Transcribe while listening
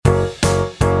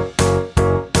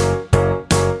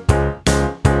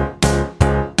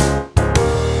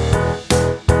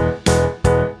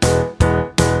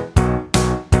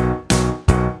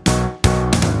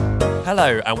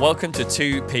Hello and welcome to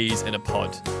Two Peas in a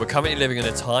Pod. We're currently living in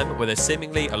a time where there's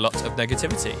seemingly a lot of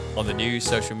negativity on the news,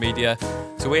 social media,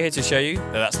 so we're here to show you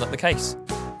that that's not the case.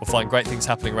 We'll find great things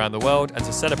happening around the world and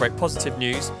to celebrate positive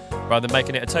news rather than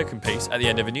making it a token piece at the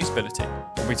end of a news bulletin.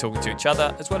 We'll be talking to each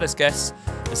other as well as guests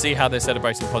to see how they're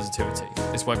celebrating positivity.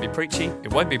 This won't be preachy,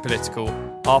 it won't be political.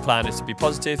 Our plan is to be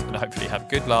positive and hopefully have a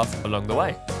good laugh along the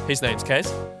way. His name's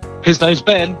Kez. His name's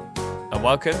Ben. And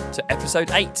welcome to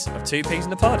episode 8 of Two Peas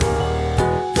in a Pod.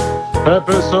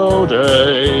 Episode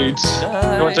 8. Nice. You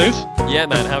alright, dude? Yeah,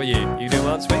 man, how are you? You doing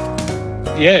well this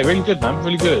week? Yeah, really good, man.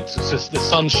 Really good. It's just the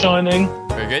sun's shining.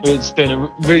 Very good. It's been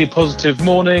a really positive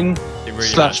morning It really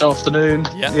 / has. afternoon.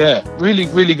 Yeah. Yeah, really,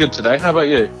 really good today. How about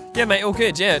you? Yeah, mate, all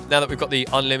good. Yeah, now that we've got the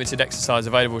unlimited exercise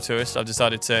available to us, I've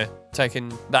decided to take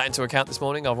that into account this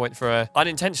morning. I went for an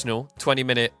unintentional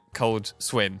 20-minute cold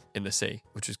swim in the sea,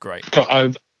 which was great.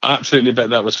 God, I absolutely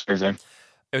bet that was freezing.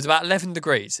 It was about 11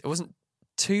 degrees. It wasn't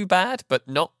too bad, but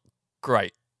not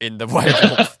great in the way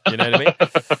of warmth, you know what I mean?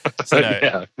 So, no,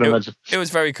 Yeah, I can imagine. it was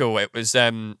very cool. It was,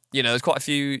 there's quite a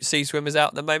few sea swimmers out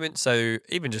at the moment, so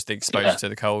even just the exposure to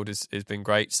the cold has been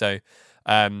great. So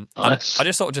Nice. I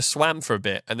just sort of just swam for a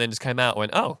bit and then just came out and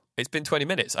went, oh, it's been 20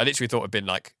 minutes. I literally thought it'd been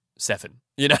like 7,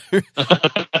 you know?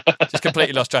 Just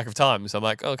completely lost track of time. So I'm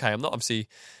like, okay, I'm not obviously,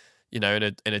 in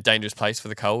a dangerous place for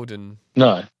the cold. And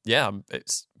No. yeah,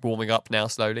 it's warming up now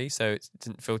slowly, so it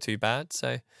didn't feel too bad.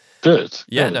 So Good.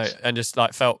 yeah, Good. no, and just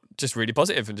like felt just really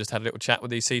positive and just had a little chat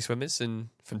with these sea swimmers and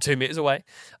from 2 meters away.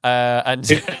 And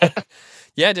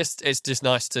yeah, it's just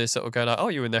nice to sort of go like, oh,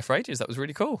 you were in there for ages. That was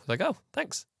really cool. Like, oh,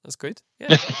 thanks. That's good.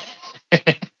 Yeah.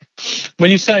 When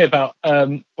you say about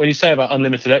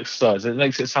unlimited exercise, it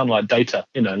makes it sound like data.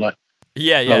 Like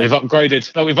Yeah. we've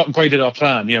upgraded our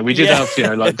plan. We did have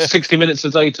 60 minutes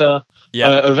of data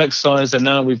of exercise, and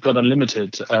now we've got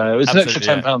unlimited. It's an extra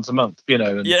 £10 a month.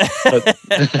 And, Yeah.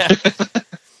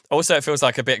 Also, it feels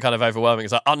like a bit kind of overwhelming.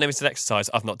 It's like unlimited exercise.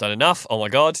 I've not done enough. Oh my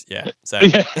god. Yeah. So.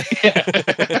 Yeah.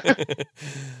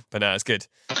 But no, it's good.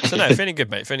 So no, feeling good,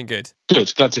 mate. Feeling good.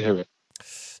 Good. Glad to hear it.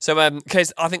 So,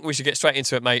 Kez, I think we should get straight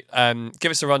into it, mate.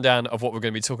 Give us a rundown of what we're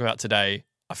going to be talking about today.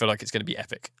 I feel like it's going to be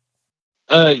epic.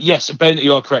 Yes, Ben,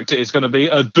 you are correct. It is going to be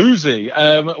a doozy.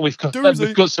 We've got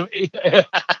some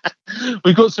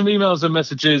we've got some emails and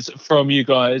messages from you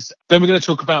guys. Then we're going to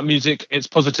talk about music, its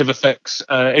positive effects,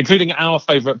 including our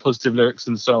favourite positive lyrics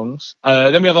and songs.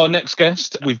 Then we have our next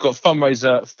guest. We've got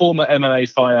fundraiser, former MMA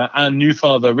fighter and new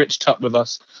father Rich Tutt with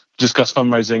us to discuss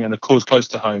fundraising and, of course, close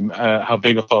to home, how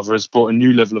being a father has brought a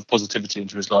new level of positivity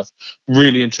into his life.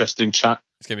 Really interesting chat.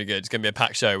 It's going to be good. It's going to be a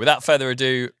packed show. Without further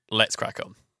ado, let's crack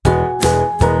on.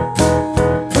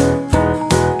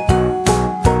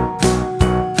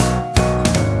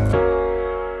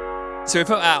 So we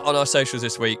put out on our socials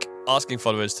this week asking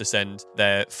followers to send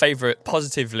their favourite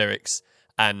positive lyrics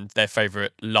and their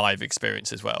favourite live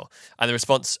experience as well. And the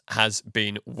response has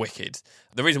been wicked.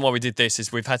 The reason why we did this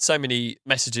is we've had so many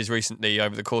messages recently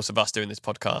over the course of us doing this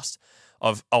podcast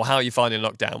of, oh, how are you finding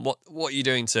lockdown? What are you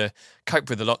doing to cope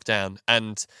with the lockdown?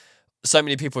 And so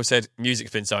many people have said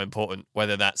music's been so important,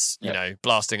 whether that's,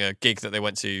 blasting a gig that they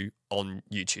went to on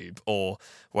YouTube or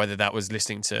whether that was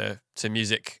listening to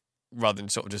music rather than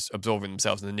sort of just absorbing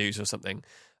themselves in the news or something,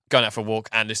 going out for a walk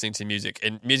and listening to music.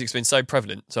 And music's been so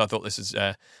prevalent, so I thought this is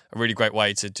a really great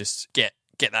way to just get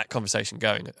that conversation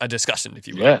going, a discussion, if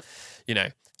you will.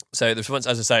 Yeah. So the response,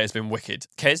 as I say, has been wicked.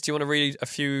 Kez, do you want to read a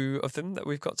few of them that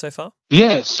we've got so far?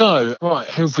 Yeah, so, right,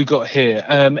 who have we got here?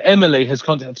 Emily has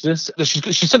contacted us.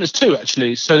 She sent us 2,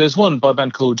 actually. So there's one by a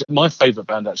band called, my favourite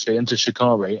band, actually, Enter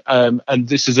Shikari. And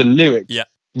this is a lyric. Yeah.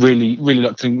 Really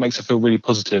makes her feel really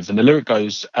positive. And the lyric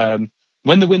goes,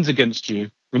 when the wind's against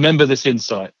you, remember this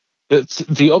insight. That's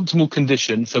the optimal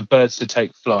condition for birds to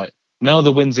take flight. Now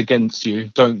the wind's against you,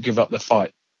 don't give up the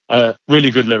fight.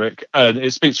 Really good lyric. And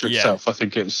it speaks for itself. I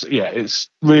think it's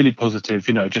really positive.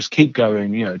 Just keep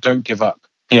going, don't give up.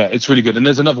 Yeah, it's really good. And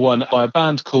there's another one by a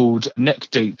band called Neck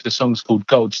Deep. The song's called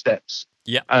Gold Steps.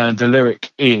 Yeah. And the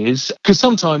lyric is, because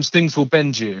sometimes things will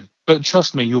bend you, but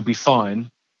trust me, you'll be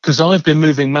fine. Because I've been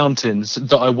moving mountains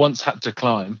that I once had to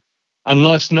climb, and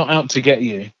life's not out to get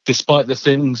you, despite the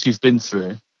things you've been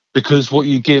through, because what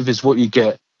you give is what you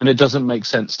get, and it doesn't make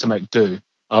sense to make do.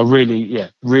 I really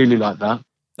like that.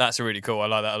 That's really cool. I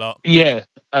like that a lot. Yeah.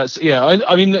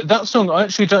 I mean, that song, I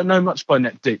actually don't know much by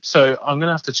Neck Deep, so I'm going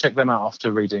to have to check them out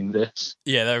after reading this.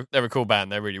 Yeah, they're a cool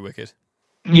band. They're really wicked.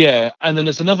 Yeah, and then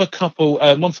there's another couple,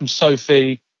 one from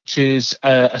Sophie, which is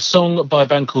a song by a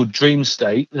band called Dream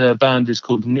State. The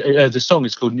song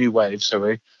is called New Wave,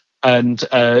 and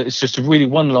it's just a really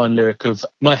one-line lyric of,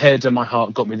 my head and my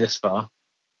heart got me this far.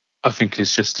 I think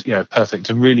is just perfect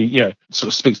and really sort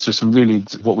of speaks to some really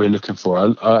what we're looking for.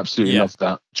 I absolutely love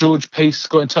that. George Peace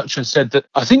got in touch and said that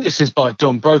I think this is by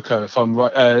Don Broco, if I'm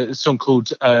right. A song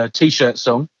called T-Shirt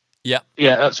Song. Yeah,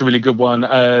 that's a really good one.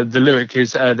 The lyric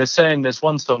is they're saying there's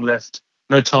one song left,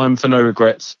 no time for no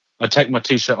regrets. I take my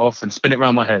T-shirt off and spin it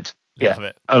around my head. Love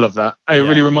it. I love that. It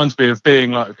really reminds me of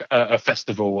being like a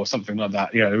festival or something like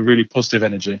that. Really positive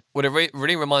energy. Well, it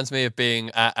really reminds me of being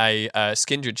at a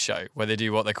Skindred show where they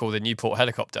do what they call the Newport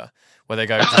helicopter, where they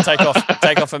go to take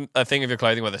off a thing of your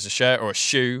clothing, whether it's a shirt or a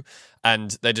shoe,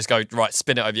 and they just go, right,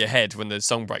 spin it over your head when the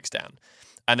song breaks down.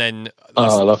 And then I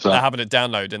love that. That happened at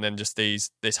Download, and then just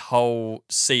this whole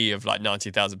sea of like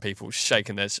 90,000 people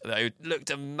shaking their. It looked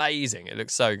amazing. It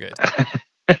looked so good.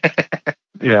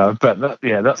 Yeah, but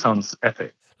that sounds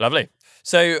epic. Lovely.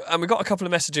 So, and we got a couple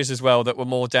of messages as well that were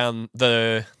more down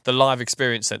the live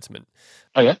experience sentiment.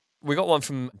 Oh yeah. We got one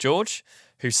from George,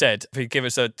 who said if he'd give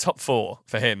us a top 4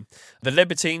 for him. The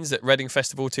Libertines at Reading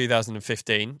Festival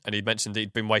 2015, and he mentioned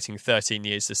he'd been waiting 13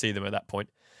 years to see them at that point.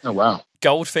 Oh wow.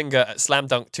 Goldfinger at Slam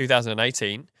Dunk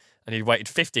 2018, and he'd waited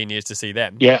 15 years to see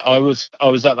them. Yeah, I was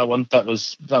at that one. That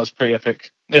was pretty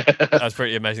epic. That was a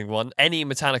pretty amazing one. Any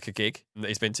Metallica gig that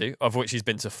he's been to, of which he's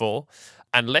been to 4,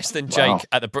 and Less Than Jake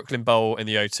at the Brooklyn Bowl in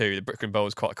the O2. The Brooklyn Bowl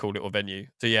is quite a cool little venue.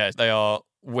 So yeah, they are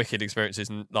wicked experiences,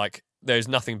 and like there's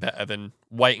nothing better than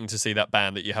waiting to see that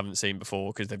band that you haven't seen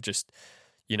before because they've just,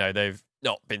 they've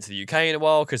not been to the UK in a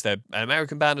while because they're an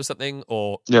American band or something,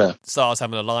 or stars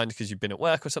haven't aligned because you've been at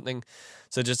work or something.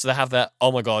 So just to have that,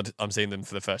 oh my God, I'm seeing them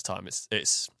for the first time.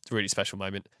 It's a really special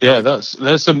moment. Yeah, there's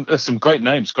some great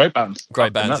names, great bands.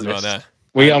 Great bands as well there.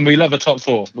 We love a top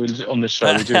 4. On this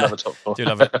show, we do love a top 4. do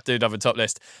love a top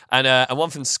list. And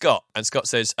one from Scott. And Scott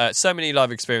says, so many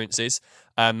live experiences,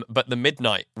 but the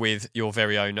Midnight with your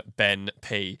very own Ben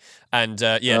P. And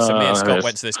so me and Scott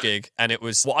went to this gig, and it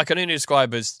was what I can only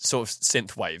describe as sort of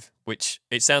synthwave, which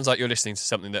it sounds like you're listening to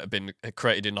something that had been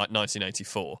created in like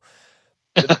 1984.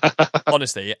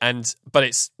 Honestly, but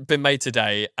it's been made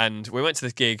today, and we went to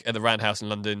this gig at the Roundhouse in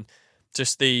London.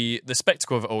 Just the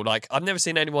spectacle of it all. Like I've never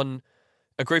seen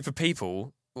a group of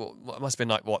people. It must have been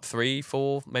like 3,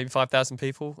 4, maybe 5,000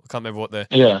 people. I can't remember what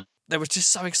They were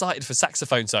just so excited for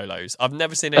saxophone solos. I've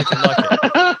never seen anything like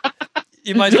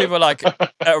it. Most people like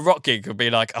at a rock gig would be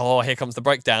like, "Oh, here comes the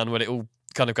breakdown," when it all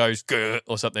kind of goes "Grr,"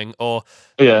 or something, or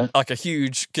like a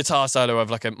huge guitar solo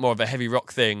of like more of a heavy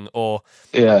rock thing, or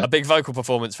a big vocal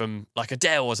performance from like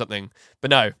Adele or something.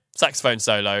 But no, saxophone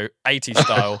solo, 80s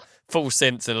style, full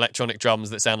synths and electronic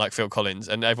drums that sound like Phil Collins,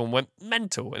 and everyone went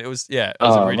mental. And it was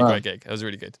a really great gig. It was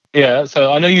really good. Yeah,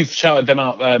 so I know you've shouted them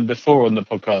out before on the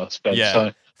podcast, Ben. Yeah,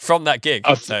 so from that gig.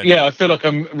 I feel like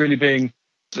I'm really being.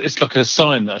 It's like a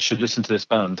sign that I should listen to this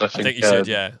band. I think you should,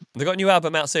 yeah. They've got a new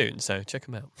album out soon, so check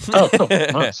them out. Oh, cool.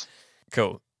 Nice.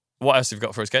 Cool. What else have you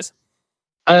got for us, Kez?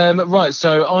 Right,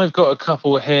 so I've got a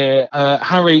couple here.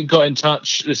 Harry got in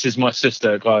touch. This is my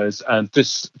sister, guys, and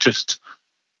this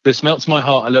melts my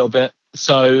heart a little bit.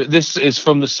 So this is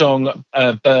from the song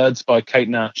Birds by Kate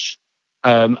Nash.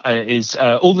 It is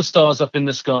all the stars up in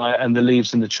the sky and the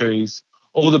leaves in the trees,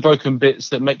 all the broken bits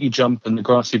that make you jump and the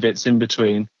grassy bits in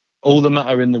between. All the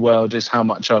matter in the world is how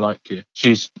much I like you.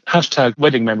 She's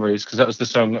 #wedding memories, because that was the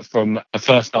song from her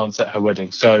first dance at her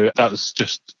wedding. So that's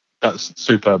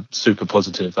super, super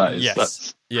positive. That is.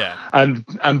 Yes. Yeah.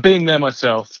 And being there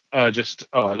myself, I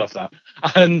love that.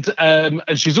 And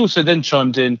she's also then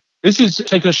chimed in. This is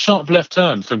take a sharp left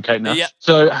turn from Kate Nash. Yeah.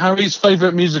 So Harry's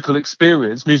favourite musical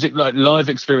experience, live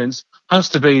experience, has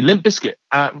to be Limp Bizkit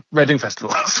at Reading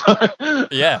Festival.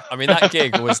 Yeah, I mean, that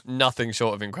gig was nothing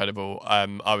short of incredible.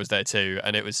 I was there too,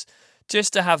 and it was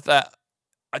just to have that,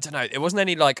 I don't know, it wasn't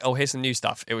any like, oh, here's some new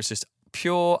stuff. It was just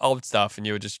pure old stuff, and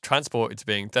you were just transported to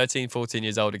being 13, 14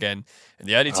 years old again in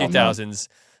the early 2000s,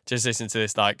 just listening to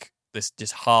this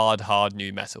just hard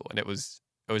new metal, and it was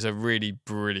a really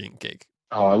brilliant gig.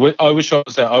 Oh, I wish I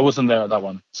was there. I wasn't there at that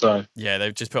one. So yeah,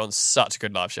 they've just put on such a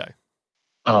good live show.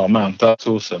 Oh man, that's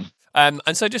awesome. And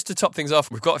so just to top things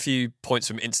off, we've got a few points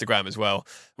from Instagram as well.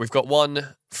 We've got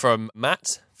one from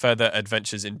Matt, Further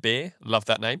Adventures in Beer, love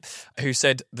that name, who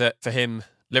said that for him,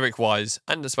 lyric-wise,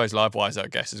 and I suppose live-wise, I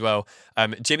guess, as well,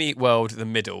 Jimmy Eat World, the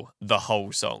middle, the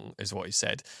whole song is what he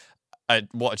said.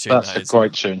 What a tune that is. That's a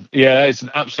great tune. Yeah, it's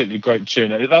an absolutely great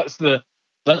tune.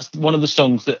 That's one of the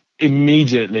songs that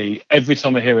immediately, every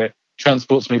time I hear it,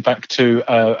 transports me back to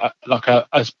a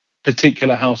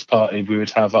particular house party we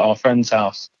would have at our friend's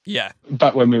house. Yeah.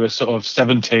 Back when we were sort of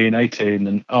 17, 18,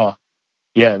 and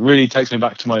it really takes me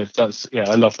back to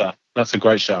I love that. That's a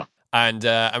great show. And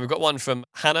we've got one from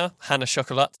Hannah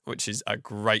Chocolat, which is a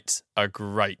great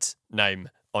name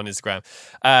on Instagram.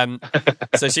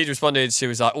 So she responded, she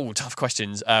was like, oh, tough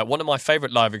questions. One of my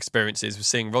favourite live experiences was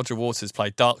seeing Roger Waters play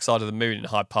Dark Side of the Moon in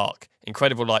Hyde Park.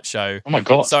 Incredible light show. Oh my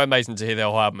God. So amazing to hear the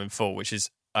whole album in full, which is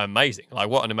amazing. Like,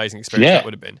 what an amazing experience that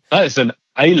would have been. That is an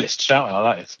A-list shout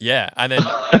out, that is. Yeah, and then...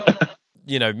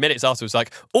 minutes afterwards,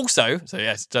 like, also, so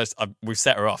yes, just we've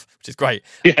set her off, which is great.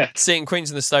 Yeah. Seeing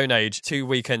Queens of the Stone Age 2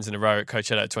 weekends in a row at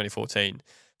Coachella 2014.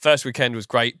 First weekend was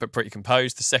great, but pretty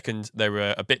composed. The second, they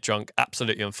were a bit drunk,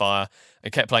 absolutely on fire,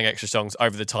 and kept playing extra songs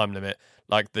over the time limit,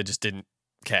 like they just didn't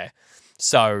care.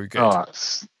 So good. Oh,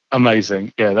 that's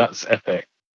amazing. Yeah, that's epic.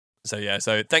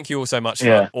 So thank you all so much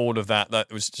for all of that.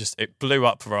 That was just, it blew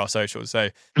up for our socials. So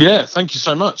yeah, thank you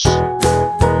so much.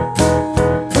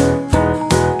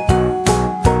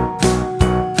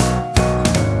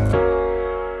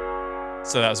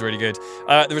 So that was really good.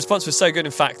 The response was so good,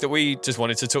 in fact, that we just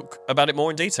wanted to talk about it more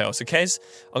in detail. So, Kez,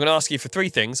 I'm going to ask you for 3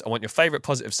 things. I want your favourite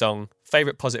positive song,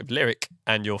 favourite positive lyric,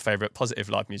 and your favourite positive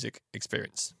live music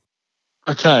experience.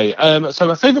 Okay, so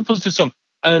my favourite positive song,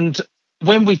 and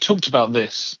when we talked about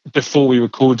this before we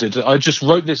recorded, I just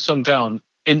wrote this song down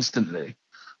instantly.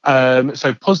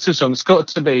 So positive song, it's got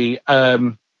to be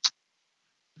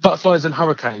Butterflies and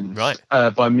Hurricanes, right,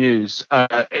 by Muse.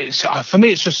 It's for me,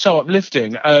 it's just so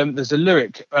uplifting. There's a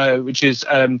lyric which is,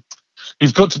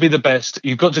 "You've got to be the best.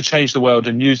 You've got to change the world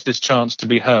and use this chance to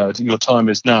be heard. Your time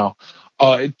is now."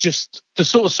 Just the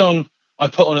sort of song I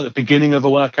put on at the beginning of a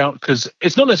workout, because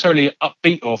it's not necessarily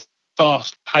upbeat or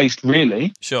fast paced,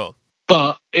 really. Sure,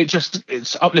 but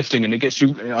it's uplifting and it gets you.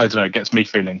 I don't know. It gets me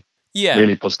feeling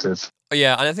really positive.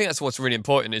 Yeah, and I think that's what's really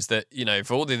important is that,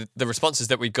 for all the responses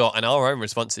that we've got and our own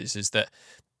responses, is that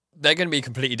they're going to be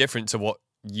completely different to what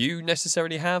you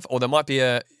necessarily have, or there might be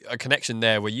a connection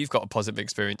there where you've got a positive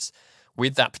experience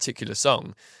with that particular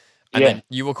song, and then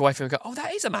you walk away from it and go, oh,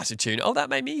 that is a massive tune. Oh, that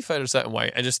made me feel a certain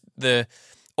way. And just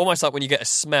almost like when you get a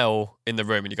smell in the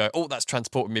room and you go, oh, that's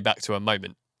transporting me back to a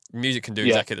moment. Music can do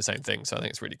exactly the same thing, so I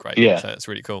think it's really great. Yeah. So that's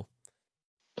really cool.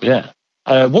 Yeah.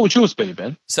 What would yours be,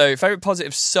 Ben? So, favourite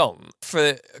positive song,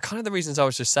 for kind of the reasons I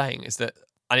was just saying, is that,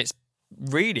 and it's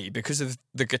really because of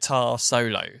the guitar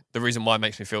solo, the reason why it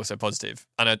makes me feel so positive.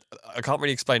 And I can't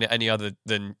really explain it any other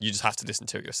than you just have to listen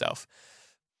to it yourself.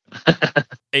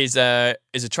 is a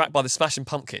track by the Smashing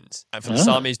Pumpkins from the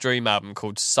Siamese Dream album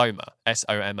called Soma,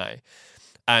 S-O-M-A.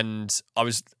 And I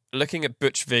was looking at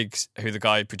Butch Vig, who the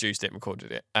guy who produced it and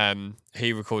recorded it.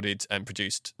 He recorded and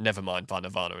produced Nevermind by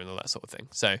Nirvana and all that sort of thing.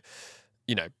 So,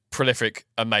 prolific,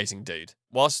 amazing dude.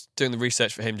 Whilst doing the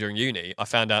research for him during uni, I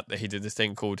found out that he did this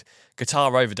thing called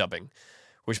guitar overdubbing,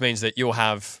 which means that you'll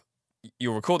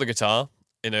record the guitar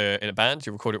in a band,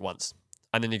 you record it once.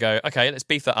 And then you go, okay, let's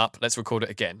beef that up, let's record it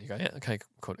again. You go, yeah, okay,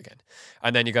 record it again.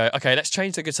 And then you go, okay, let's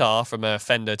change the guitar from a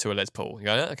Fender to a Les Paul. You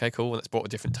go, yeah, okay, cool, let's brought a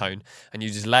different tone. And you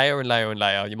just layer and layer and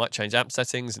layer. You might change amp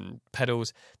settings and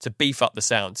pedals to beef up the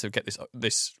sound to get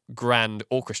this grand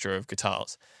orchestra of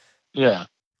guitars. Yeah.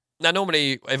 Now,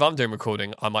 normally, if I'm doing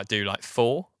recording, I might do like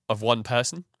 4 of one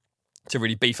person to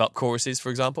really beef up choruses,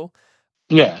 for example.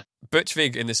 Yeah. Butch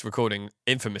Vig in this recording,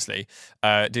 infamously,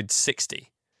 did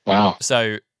 60. Wow.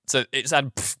 So it's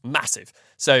massive.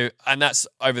 So, and that's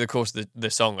over the course of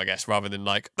the song, I guess, rather than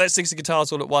like, let's 60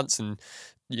 guitars all at once and,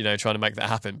 trying to make that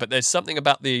happen. But there's something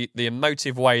about the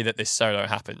emotive way that this solo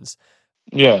happens.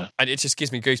 Yeah. And it just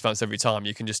gives me goosebumps every time.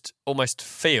 You can just almost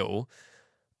feel...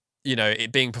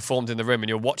 it being performed in the room and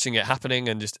you're watching it happening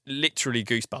and just literally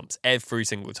goosebumps every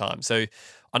single time. So,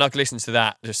 and I could listen to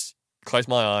that, just close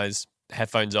my eyes,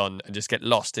 headphones on, and just get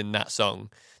lost in that song.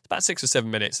 It's about 6 or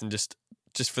 7 minutes, and just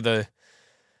for the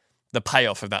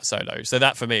payoff of that solo. So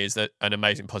that for me is an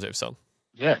amazing positive song.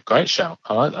 Yeah, great shout.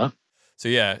 I like that. So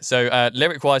yeah,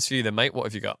 lyric-wise for you then, mate, what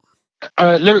have you got?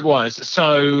 Lyric-wise,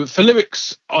 so for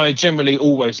lyrics, I generally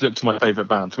always look to my favourite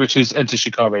band, which is Enter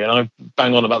Shikari, and I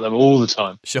bang on about them all the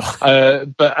time. Sure.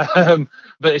 But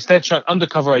it's their track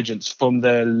Undercover Agents from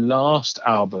their last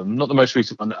album, not the most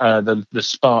recent one, the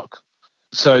Spark.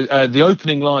 So the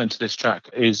opening line to this track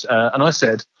is, and I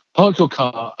said, "Park your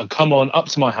car and come on up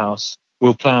to my house.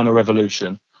 We'll plan a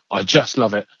revolution." I just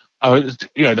love it.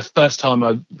 The first time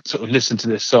I sort of listened to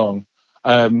this song,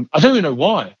 I don't even know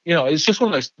why. It's just one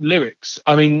of those lyrics.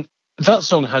 I mean, that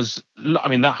song has,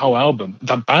 that whole album,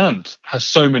 that band has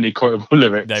so many quotable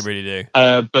lyrics. They really do.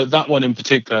 But that one in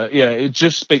particular, it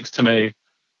just speaks to me.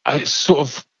 It's sort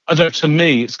of, I don't know, to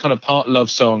me, it's kind of part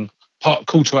love song, part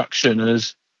call to action. And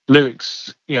as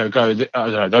lyrics, go, I don't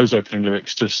know, those opening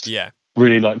lyrics just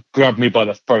really like grab me by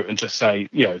the throat and just say,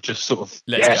 just sort of,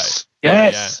 let's go.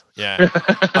 Yes. Yeah.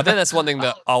 I think that's one thing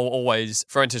that I'll always,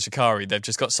 for Enter Shikari, they've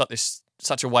just got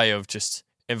such a way of just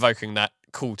invoking that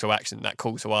call to action, that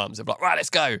call to arms of like, right, let's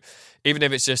go. Even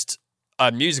if it's just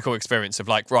a musical experience of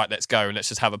like, right, let's go and let's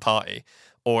just have a party.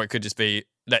 Or it could just be,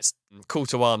 let's call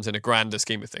to arms in a grander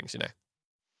scheme of things, you know?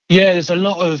 Yeah, there's a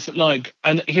lot of like,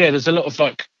 there's a lot of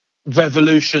like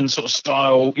revolution sort of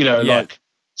style, you know, like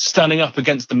standing up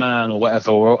against the man or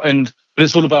whatever. But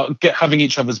it's all about having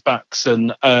each other's backs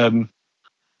and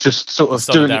just sort of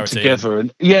doing it together.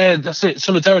 And yeah, that's it.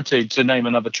 Solidarity, to name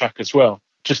another track as well.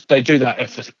 Just they do that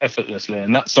effortlessly,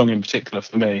 and that song in particular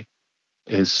for me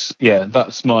is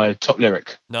that's my top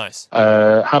lyric. Nice.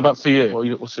 How about for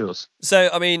you? What's yours? So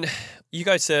I mean, you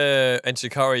go to Enter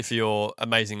Shikari for your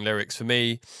amazing lyrics. For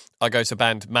me, I go to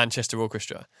band Manchester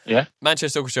Orchestra. Yeah,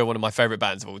 Manchester Orchestra are one of my favourite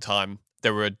bands of all time.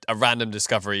 They were a random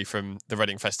discovery from the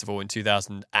Reading Festival in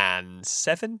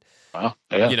 2007. Wow.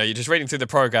 Yeah. You know, you're just reading through the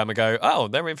programme and go, oh,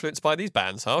 they're influenced by these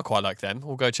bands. I quite like them.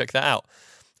 We'll go check that out.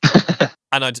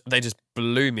 And they just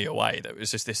blew me away. There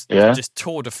was just this just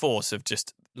tour de force of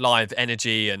just live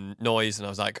energy and noise. And I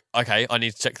was like, okay, I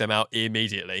need to check them out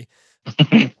immediately.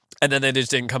 And then they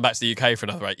just didn't come back to the UK for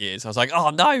another 8 years. I was like,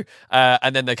 oh, no.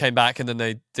 And then they came back and then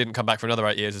they didn't come back for another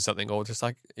 8 years or something. Or just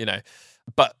like, you know.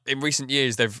 But in recent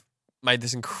years, they've made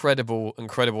this incredible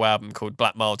album called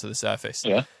Black Mile to the Surface.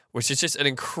 Yeah. Which is just an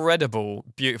incredible,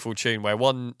 beautiful tune where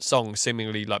one song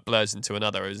seemingly like blurs into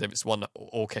another as if it's one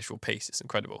orchestral piece. It's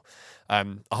incredible. I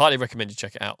highly recommend you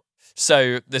check it out.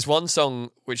 So there's one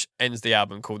song which ends the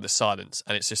album called The Silence,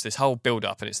 and it's just this whole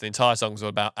build-up, and it's the entire song's all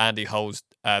about Andy Hull's,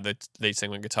 the lead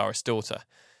singer and guitarist's daughter.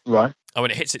 Right. And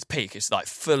when it hits its peak, it's like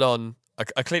full-on.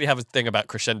 I clearly have a thing about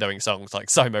crescendoing songs like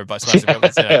Somo by Smashing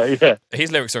Pumpkins. Yeah.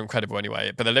 His lyrics are incredible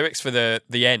anyway, but the lyrics for the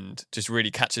end just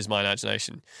really catches my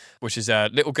imagination, which is,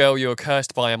 little girl, you are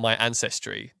cursed by my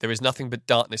ancestry. There is nothing but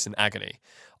darkness and agony.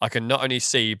 I can not only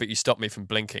see, but you stop me from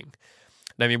blinking.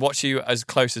 Let me watch you as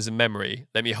close as a memory.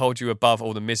 Let me hold you above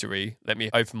all the misery. Let me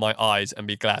open my eyes and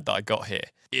be glad that I got here.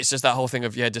 It's just that whole thing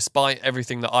of, despite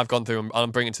everything that I've gone through and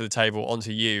I'm bringing to the table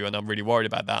onto you, and I'm really worried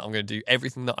about that, I'm going to do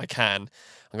everything that I can.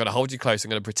 I'm going to hold you close, I'm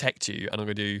going to protect you, and I'm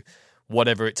going to do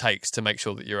whatever it takes to make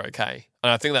sure that you're okay.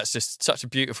 And I think that's just such a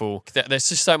beautiful... There's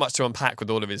just so much to unpack with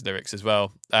all of his lyrics as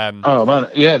well. Oh, man.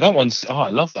 Yeah, that one's... Oh, I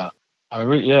love that.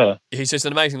 He's just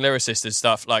an amazing lyricist and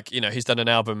stuff. Like, you know, he's done an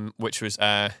album which was...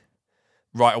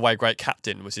 Right Away Great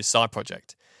Captain was his side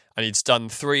project. And he's done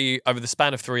over the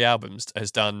span of 3 albums, has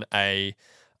done a...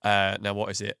 now, what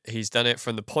is it? He's done it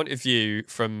from the point of view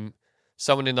from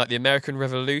someone in like the American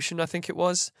Revolution, I think it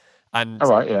was. And all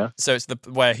right, yeah. So it's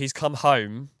where he's come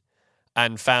home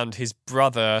and found his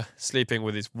brother sleeping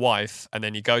with his wife, and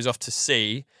then he goes off to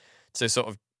sea to sort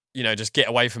of, you know, just get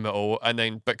away from it all, and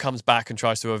then but comes back and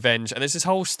tries to avenge. And there's this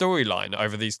whole storyline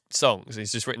over these songs.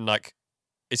 He's just written like,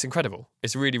 it's incredible.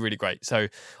 It's really, really great. So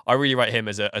I really rate him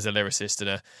as a lyricist and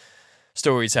a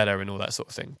storyteller and all that sort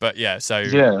of thing. But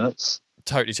that's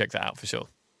totally check that out for sure.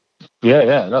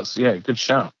 Yeah, that's good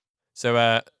shout.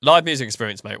 So live music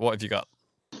experience, mate. What have you got?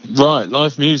 Right,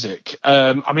 live music.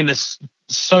 I mean, there's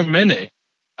so many.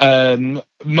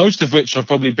 Most of which I've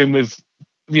probably been with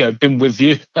you at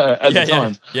the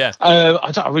time. Yeah. I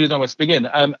really don't know where to begin.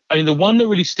 I mean, the one that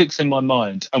really sticks in my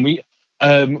mind, and we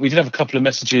did have a couple of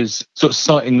messages sort of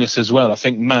citing this as well. I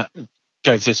think Matt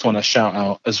gave this one a shout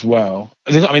out as well.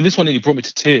 I mean, this one really brought me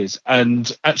to tears. And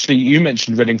actually, you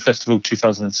mentioned Reading Festival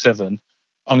 2007.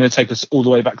 I'm going to take us all the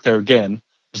way back there again.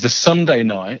 It was the Sunday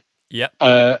night. Yeah.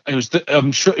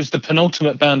 I'm sure it was the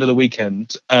penultimate band of the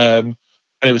weekend, and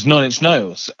it was Nine Inch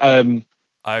Nails.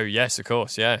 Oh yes, of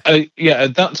course, yeah.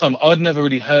 At that time, I'd never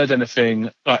really heard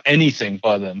anything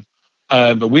by them.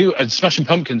 But we and Smashing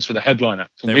Pumpkins for the headline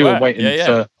act, and we were waiting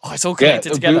for. Oh, it's all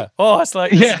connected together. It's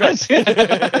like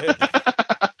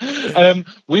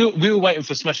we were waiting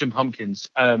for Smashing Pumpkins,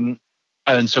 and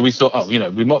so we thought,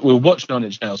 we'll watch Nine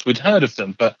Inch Nails. We'd heard of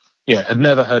them, but had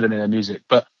never heard any of their music.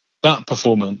 But that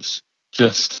performance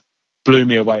just blew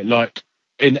me away.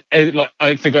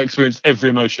 I think I experienced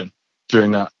every emotion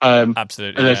during that.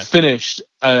 Absolutely. And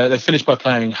they finished by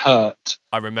playing Hurt.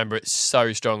 I remember it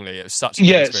so strongly. It was such a good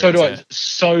experience. So do I,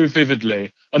 so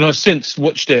vividly. And I've since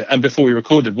watched it, and before we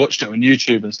recorded, watched it on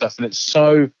YouTube and stuff, and it's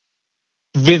so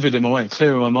vivid in my mind,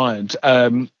 clear in my mind.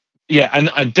 And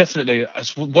I definitely,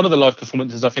 as one of the live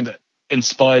performances I think that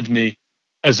inspired me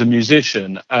as a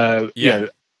musician,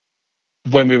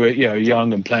 when we were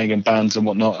young and playing in bands and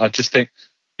whatnot. I just think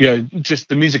just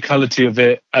the musicality of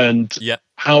it and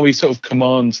how he sort of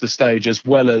commands the stage, as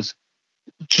well as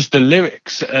just the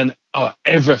lyrics and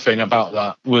everything about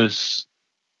that was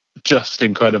just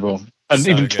incredible. And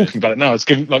so even talking about it now, it's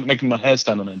making my hair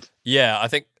stand on end. Yeah, I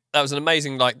think that was an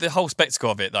amazing, the whole spectacle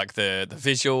of it, like the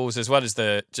visuals, as well as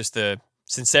the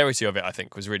sincerity of it, I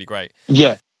think, was really great.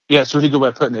 Yeah, it's a really good way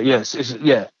of putting it. Yes, it's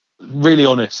really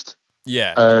honest.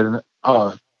 Yeah.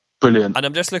 Brilliant. And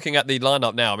I'm just looking at the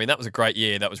lineup now. I mean, that was a great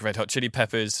year. That was Red Hot Chili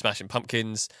Peppers, Smashing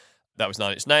Pumpkins. That was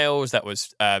Nine Inch Nails. That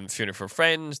was Funeral for a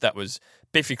Friend. That was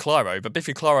Biffy Clyro. But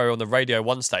Biffy Clyro on the Radio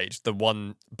 1 stage, the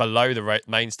one below the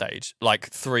main stage,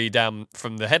 like 3 down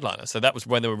from the headliner. So that was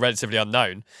when they were relatively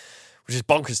unknown, which is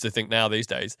bonkers to think now these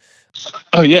days.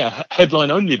 Oh, yeah.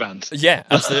 Headline-only band. Yeah,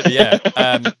 absolutely, yeah.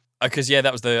 Because,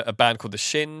 that was a band called The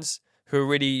Shins, who are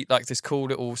really like this cool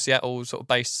little Seattle sort of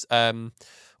bass...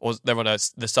 or they're on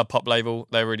the Sub Pop label.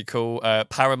 They're really cool.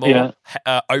 Paramore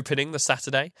opening the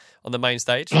Saturday on the main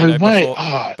stage.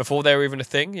 Before they were even a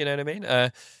thing, you know what I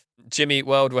mean? Jimmy Eat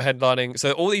World were headlining.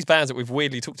 So all these bands that we've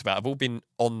weirdly talked about have all been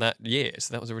on that year.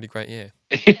 So that was a really great year.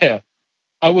 Yeah.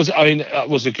 That was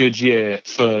a good year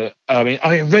for...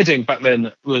 Reading back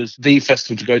then was the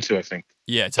festival to go to, I think.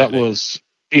 Yeah, totally. That was...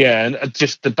 Yeah, and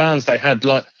just the bands they had,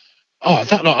 like... Oh,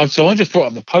 that night... So I just brought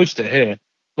up the poster here.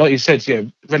 Like you said,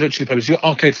 Red Hot Chili Peppers, you got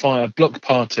Arcade Fire, Block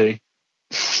Party,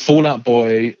 Fall Out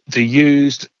Boy, The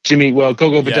Used, Jimmy Eat World,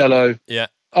 Gogo Bordello. Yeah.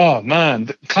 Oh, man,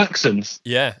 the Klaxons.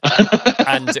 Yeah.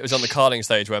 And it was on the Carling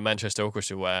stage where Manchester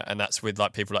Orchestra were, and that's with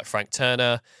like people like Frank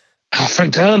Turner. Oh,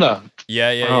 Frank Turner.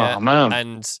 Yeah. Oh, man.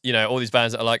 And, all these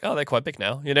bands that are like, oh, they're quite big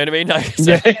now. You know what I mean?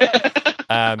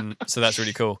 So that's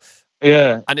really cool.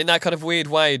 Yeah. And in that kind of weird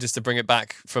way, just to bring it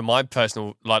back from my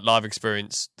personal live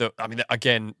experience,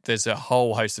 again, there's a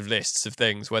whole host of lists of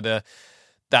things, whether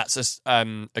that's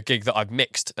a gig that I've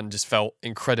mixed and just felt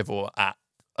incredible at.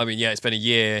 It's been a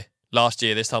year.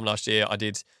 This time last year, I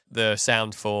did the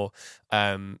sound for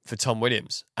Tom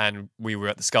Williams, and we were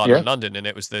at the Scala in London, and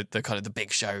it was the kind of the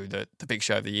big show, the big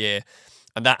show of the year.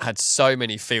 And that had so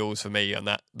many feels for me on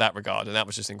that regard, and that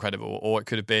was just incredible. Or it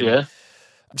could have been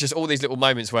just all these little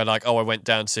moments where, like, I went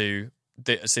down to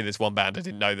see this one band, I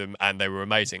didn't know them, and they were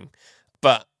amazing.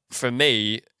 But for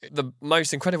me, the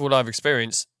most incredible live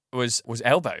experience was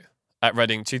Elbow at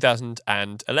Reading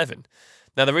 2011.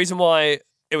 Now, the reason why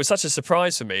it was such a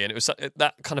surprise for me, and it was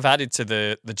that kind of added to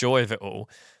the joy of it all,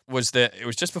 was that it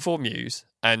was just before Muse,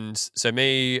 and so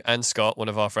me and Scott, one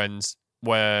of our friends,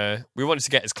 we wanted to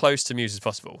get as close to Muse as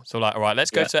possible. So, like, all right,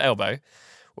 let's go to Elbow.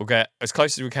 We'll get as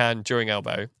close as we can during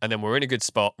Elbow, and then we're in a good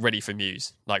spot, ready for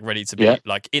Muse, like ready to be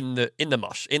like in the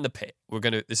mosh, in the pit.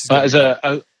 That is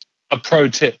a pro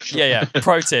tip. Yeah,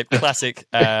 pro tip, classic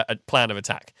plan of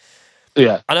attack.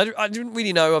 Yeah, and I didn't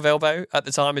really know of Elbow at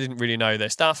the time. I didn't really know their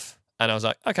stuff, and I was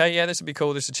like, okay, yeah, this would be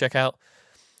cool. This to check out.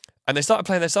 And they started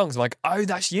playing their songs. I'm like, oh,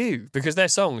 that's you, because their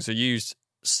songs are used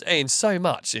in so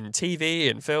much in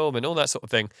TV and film and all that sort of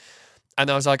thing. And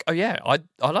I was like, oh yeah, I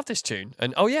love this tune.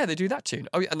 And oh yeah, they do that tune.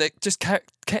 Oh, and they just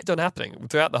kept on happening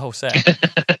throughout the whole set.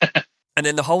 And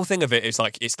then the whole thing of it is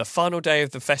like, it's the final day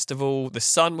of the festival. The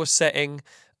sun was setting,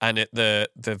 and the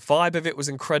vibe of it was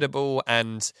incredible.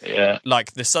 And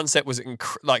like the sunset was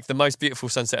like the most beautiful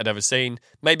sunset I'd ever seen.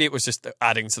 Maybe it was just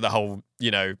adding to the whole,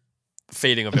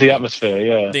 feeling of it. The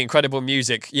atmosphere, the incredible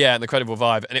music, and the incredible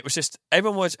vibe. And it was just,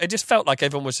 it just felt like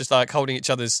everyone was just like holding each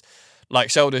other's like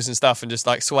shoulders and stuff and just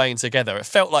like swaying together. It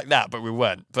felt like that, but we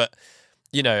weren't. But,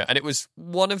 and it was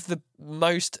one of the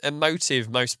most emotive,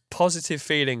 most positive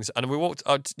feelings. And we walked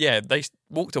out, they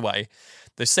walked away.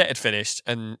 The set had finished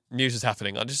and Muse was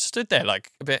happening. I just stood there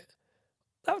like a bit,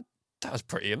 that was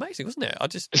pretty amazing, wasn't it?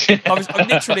 I was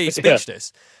literally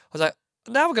speechless. I was like,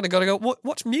 now we're going to go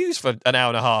watch Muse for an hour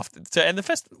and a half to end the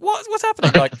festival. What's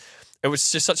happening? Like, it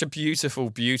was just such a beautiful,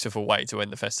 beautiful way to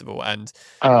end the festival, and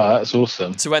that's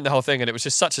awesome to end the whole thing. And it was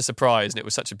just such a surprise, and it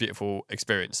was such a beautiful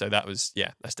experience. So that was,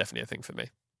 that's definitely a thing for me.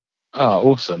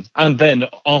 Oh, awesome! And then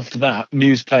after that,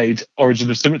 Muse played Origin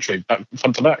of Symmetry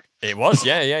front to back. It was,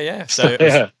 yeah. So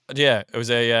it was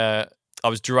I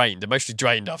was drained, emotionally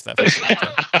drained after that festival.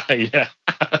 Yeah.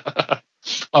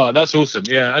 Oh, that's awesome!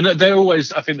 Yeah, and they're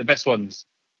always, I think, the best ones.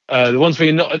 The ones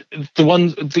where the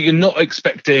ones that you're not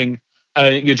expecting.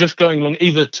 You're just going along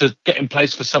either to get in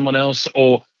place for someone else,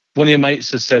 or one of your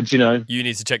mates has said, you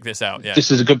need to check this out. Yeah,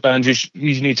 this is a good band.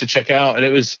 You need to check it out. And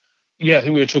it was, I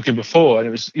think we were talking before, and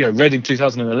it was, Reading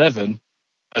 2011,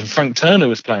 and Frank Turner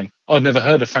was playing. I'd never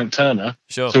heard of Frank Turner.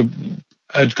 Sure. So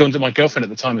I'd gone to my girlfriend at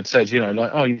the time and said,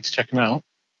 like, oh, you need to check him out.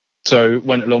 So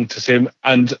went along to see him,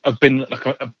 and I've been like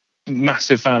a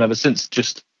massive fan ever since.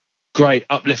 Just great,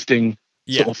 uplifting.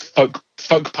 Sort of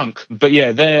folk punk, but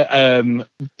they're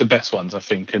the best ones, I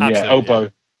think. And Elbow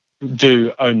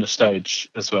do own the stage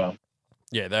as well.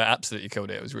 Yeah, they absolutely killed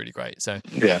it. It was really great. So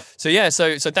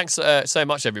so thanks so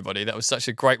much, everybody. That was such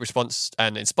a great response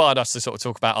and inspired us to sort of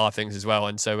talk about our things as well.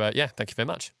 And so thank you very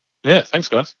much. Yeah, thanks,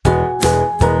 guys.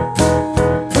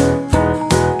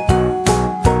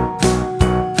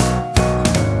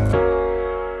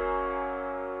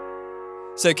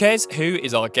 So, Kez, who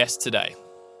is our guest today?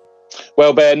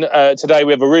 Well, Ben, today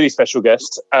we have a really special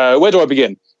guest. Where do I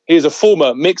begin? He is a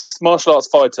former mixed martial arts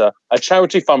fighter, a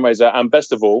charity fundraiser, and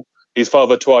best of all, he's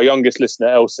father to our youngest listener,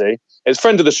 Elsie. It's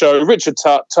friend of the show, Richard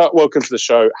Tutt. Tutt, welcome to the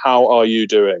show. How are you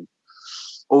doing?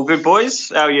 All good, boys.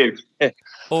 How are you?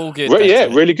 All good.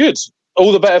 Really good.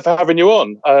 All the better for having you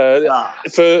on.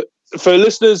 For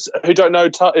listeners who don't know,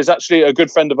 Tutt is actually a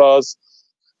good friend of ours.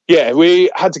 Yeah, we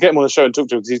had to get him on the show and talk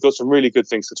to him because he's got some really good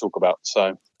things to talk about.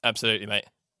 So absolutely, mate.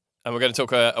 And we're going to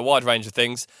talk a wide range of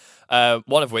things,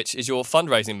 one of which is your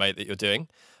fundraising, mate, that you're doing.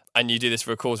 And you do this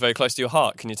for a cause very close to your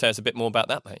heart. Can you tell us a bit more about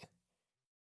that, mate?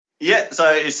 Yeah, so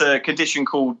it's a condition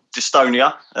called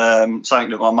dystonia, something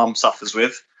that my mum suffers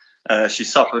with. She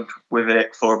suffered with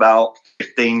it for about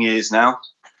 15 years now.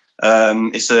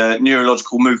 It's a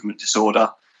neurological movement disorder,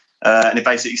 and it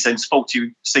basically sends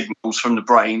faulty signals from the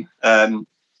brain,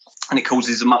 and it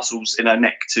causes the muscles in her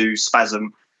neck to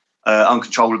spasm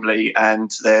uncontrollably,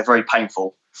 and they're very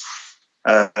painful.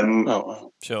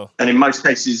 Sure. And in most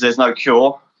cases, there's no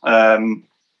cure. Or in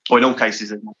all cases,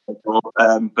 there's no cure.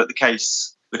 But the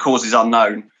cause is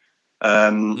unknown,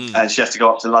 and she has to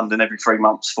go up to London every 3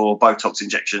 months for Botox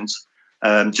injections,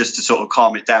 just to sort of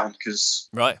calm it down. Because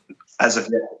as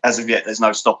of yet, there's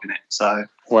no stopping it. So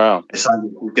wow, it's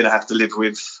something we're going to have to live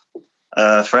with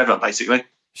forever, basically.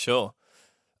 Sure.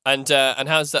 And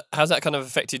how's that kind of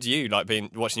affected you, like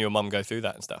watching your mum go through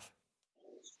that and stuff?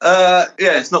 Yeah,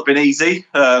 it's not been easy.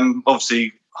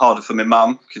 Obviously harder for my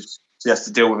mum because she has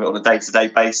to deal with it on a day-to-day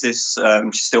basis.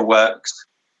 She still works,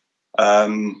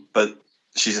 but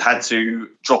she's had to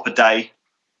drop a day,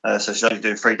 so she's only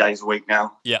doing 3 days a week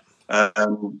now. Yeah.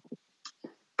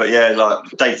 But yeah, like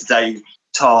day-to-day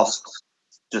tasks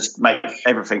just make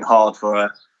everything hard for her,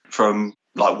 from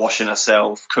like washing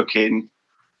herself, cooking.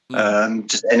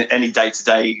 Just any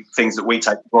day-to-day things that we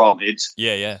take for granted.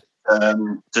 Yeah.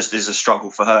 Just is a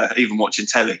struggle for her, even watching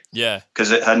telly. Yeah. Because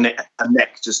her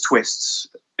neck just twists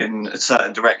in a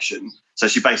certain direction. So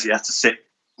she basically has to sit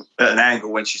at an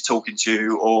angle when she's talking to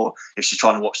you, or if she's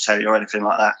trying to watch telly or anything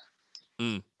like that.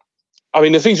 I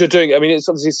mean, the things you're doing, I mean, it's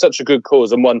obviously such a good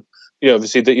cause, and one,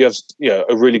 obviously that you have,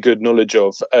 a really good knowledge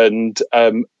of. And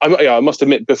I must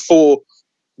admit, before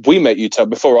we met you, Tutt,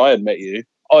 before I had met you,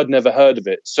 I'd never heard of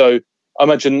it. So I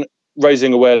imagine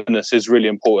raising awareness is really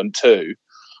important too.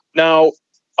 Now,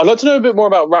 I'd like to know a bit more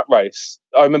about Rat Race.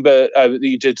 I remember that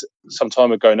you did some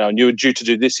time ago now, and you were due to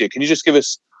do this year. Can you just give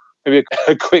us maybe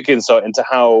a quick insight into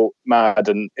how mad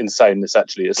and insane this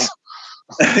actually is?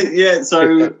 Yeah,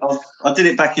 so I did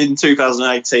it back in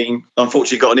 2018.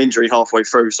 Unfortunately, got an injury halfway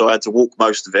through, so I had to walk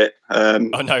most of it,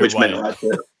 which meant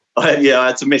I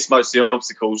had to miss most of the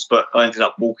obstacles, but I ended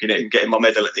up walking it and getting my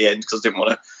medal at the end because I didn't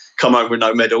want to come home with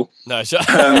no medal. No, sure.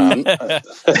 Then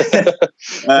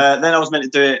I was meant to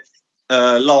do it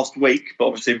last week, but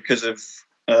obviously because of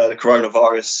the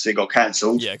coronavirus, it got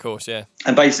cancelled. Yeah, of course, yeah.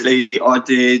 And basically, in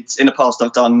the past,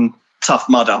 I've done Tough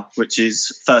Mudder, which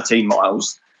is 13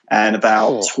 miles and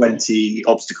about 20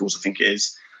 obstacles, I think it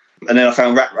is. And then I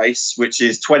found Rat Race, which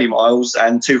is 20 miles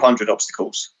and 200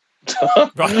 obstacles.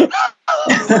 Right.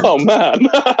 Oh man.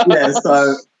 Yeah,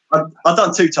 so I've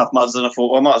done 2 Tough Mudders, and I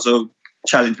thought, well, I might as well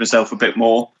challenge myself a bit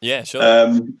more. Yeah, sure.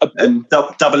 And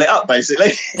double it up,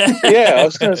 basically. Yeah, I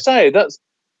was going to say that's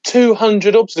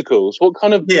 200 obstacles. What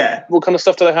kind of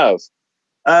stuff do they have?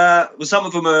 Well, some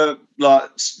of them are like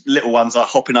little ones, like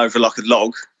hopping over like a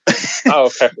log. Oh,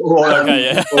 okay.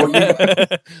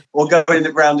 or going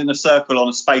around in a circle on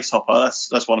a space hopper.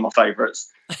 That's one of my favourites.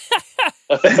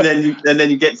 and then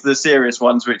you get to the serious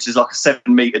ones, which is like a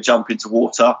 7-metre jump into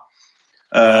water,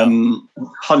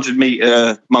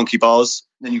 100-metre monkey bars.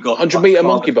 Then you've got 100-metre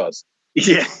monkey bars.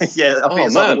 Yeah. I think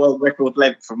it's like the world record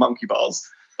length for monkey bars.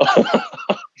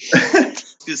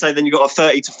 So then you've got a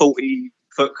 30 to 40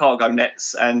 foot cargo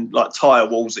nets and like tyre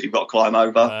walls that you've got to climb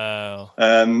over. Wow.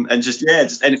 And just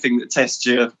anything that tests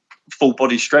your full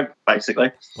body strength,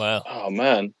 basically. Wow. Oh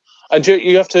man. And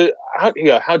you have to, how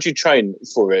do you train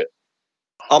for it?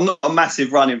 I'm not a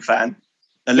massive running fan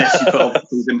unless you put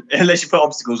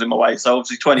obstacles in my way. So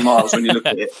obviously 20 miles when you look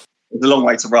at it, it's a long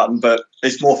way to run, but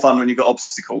it's more fun when you've got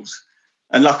obstacles.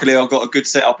 And luckily I've got a good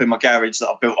setup in my garage that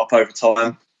I've built up over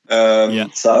time.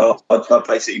 So I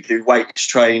basically do weights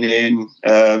training,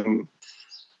 HIIT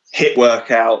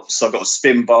workouts. I've got a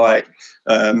spin bike.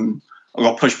 I've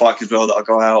got a push bike as well that I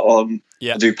go out on.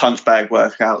 Yeah. I do punch bag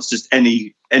workouts, just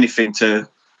anything to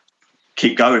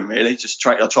keep going, really. I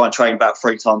try and train about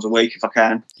 3 times a week if I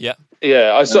can. Yeah.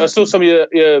 Yeah, I saw some of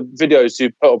your videos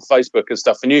you put on Facebook and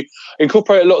stuff, and you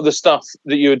incorporate a lot of the stuff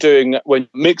that you were doing when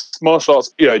mixed martial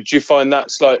arts. Do you find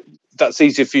that's like that's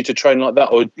easier for you to train like that,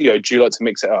 or do you like to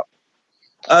mix it up?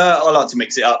 I like to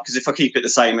mix it up because if I keep it the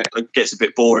same, it gets a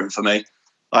bit boring for me.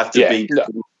 I have to be. No.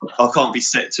 I can't be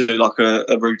set to like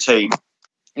a routine.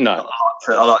 No,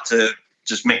 I like to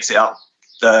just mix it up,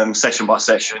 session by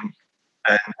session,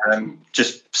 and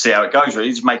just see how it goes. Really,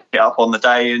 just make it up on the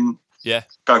day and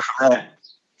go from there.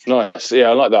 Nice. Yeah,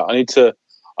 I like that.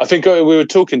 I think we were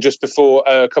talking just before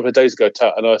a couple of days ago,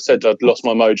 Tat, and I said I'd lost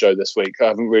my mojo this week. I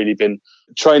haven't really been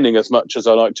training as much as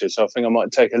I like to, so I think I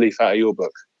might take a leaf out of your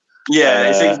book. Yeah,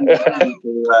 it's easy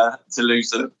to lose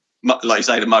the, like you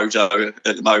say, the mojo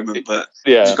at the moment, but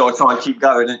you've got to try and keep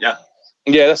going, haven't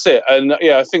you? Yeah, that's it. And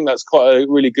I think that's quite a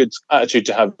really good attitude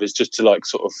to have, is just to like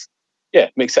sort of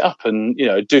mix it up and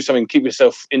do something, keep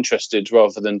yourself interested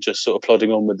rather than just sort of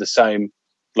plodding on with the same,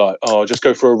 like, just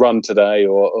go for a run today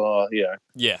or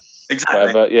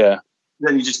exactly, whatever.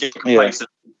 Then you just get complacent.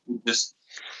 You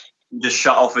just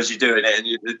shut off as you're doing it, and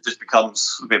it just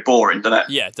becomes a bit boring, doesn't it?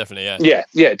 Yeah, definitely.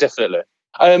 Yeah, definitely.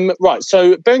 Right.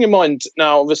 So, bearing in mind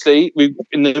now, obviously, we're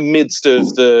in the midst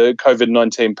of the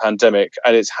COVID-19 pandemic,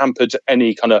 and it's hampered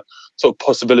any kind of sort of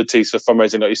possibilities for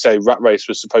fundraising. Like you say, Rat Race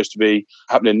was supposed to be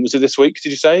happening. Was it this week? Did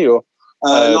you say or?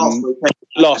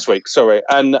 Last week, sorry.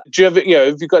 And do you have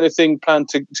you got anything planned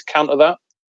to counter that?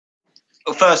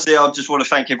 Well, firstly, I just want to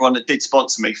thank everyone that did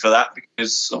sponsor me for that,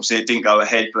 because obviously it didn't go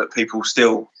ahead, but people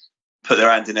still put their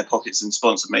hand in their pockets and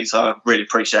sponsored me, so I really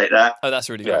appreciate that. Oh, that's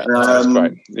really great. That's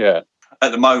great. Yeah.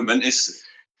 At the moment,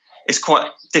 it's quite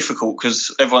difficult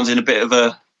because everyone's in a bit of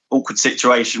a awkward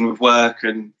situation with work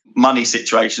and money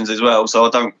situations as well. So I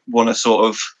don't want to sort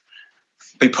of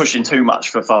be pushing too much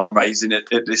for fundraising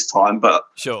at this time. But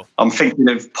sure, I'm thinking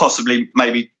of possibly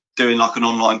maybe doing like an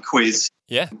online quiz.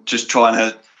 Yeah, just trying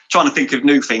to think of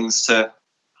new things to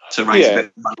raise a bit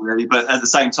of money, really. But at the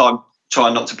same time,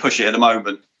 trying not to push it at the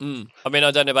moment. I mean,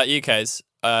 I don't know about you, Kez.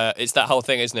 It's that whole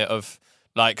thing, isn't it, of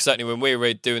like, certainly when we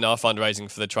were doing our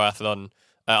fundraising for the triathlon,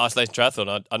 Isolation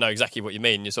Triathlon, I know exactly what you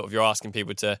mean. You're asking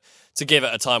people to give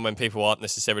at a time when people aren't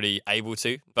necessarily able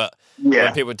to, but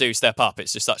when people do step up,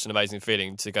 it's just such an amazing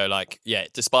feeling to go like,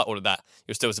 despite all of that,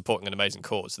 you're still supporting an amazing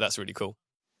cause. So that's really cool.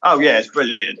 Oh yeah, it's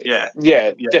brilliant. Yeah,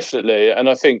 definitely. And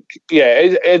I think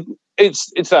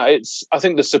it's that. It's, I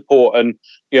think the support and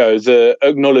the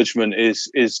acknowledgement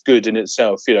is good in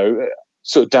itself.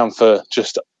 Sort of down for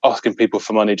just asking people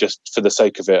for money just for the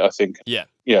sake of it. I think. Yeah.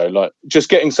 Like just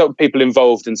getting some people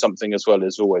involved in something as well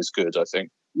is always good, I think.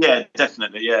 Yeah,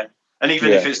 definitely. Yeah. And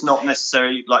even if it's not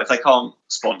necessary, like if they can't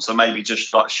sponsor, maybe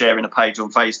just like sharing a page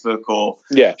on Facebook or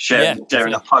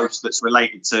sharing a post that's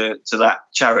related to that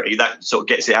charity, that sort of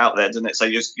gets it out there, doesn't it? So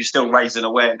you're still raising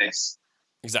awareness.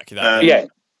 Exactly that.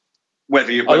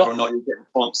 Whether or not you're getting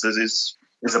sponsors is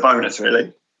a bonus,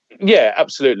 really. Yeah,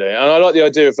 absolutely. And I like the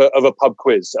idea of a pub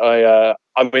quiz. I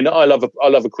mean, I love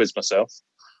a quiz myself.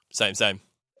 Same.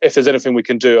 If there's anything we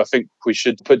can do, I think we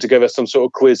should put together some sort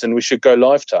of quiz and we should go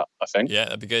live to it, I think. Yeah,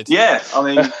 that'd be good. Yeah, I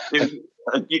mean,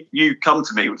 you come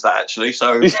to me with that, actually.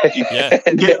 So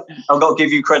I've got to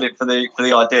give you credit for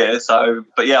the idea. So,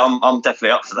 but yeah, I'm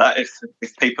definitely up for that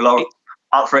if people are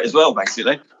up for it as well,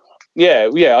 basically. Yeah.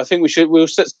 I think we'll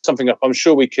set something up. I'm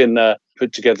sure we can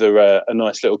put together a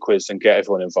nice little quiz and get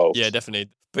everyone involved. Yeah, definitely.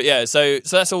 But yeah, so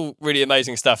that's all really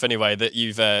amazing stuff anyway that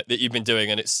you've been doing,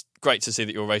 and it's great to see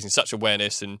that you're raising such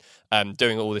awareness and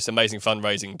doing all this amazing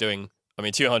fundraising,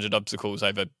 200 obstacles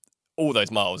over all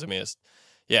those miles. I mean,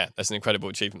 that's an incredible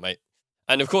achievement, mate.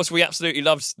 And of course, we absolutely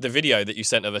loved the video that you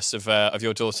sent of us of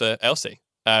your daughter Elsie.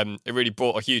 It really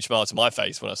brought a huge smile to my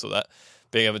face when I saw that,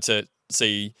 being able to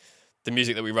see the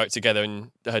music that we wrote together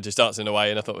and her just dancing away,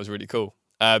 and I thought it was really cool.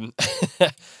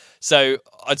 So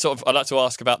I'd like to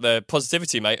ask about the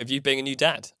positivity, mate, of you being a new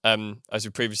dad. As we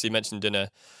previously mentioned in an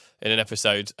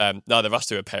episode, neither of us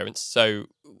two are parents. So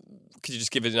could you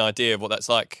just give us an idea of what that's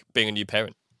like being a new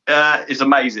parent? It's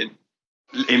amazing.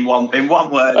 In one word. In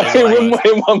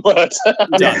one word.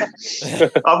 Yeah.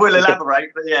 I will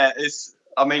elaborate, but yeah, it's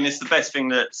the best thing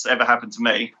that's ever happened to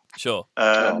me. Sure.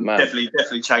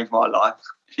 Definitely changed my life.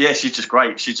 Yeah, she's just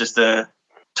great. She's just a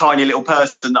tiny little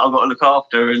person that I've got to look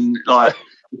after, and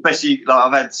especially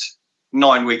I've had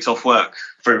 9 weeks off work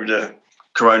through the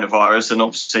coronavirus, and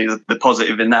obviously the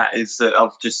positive in that is that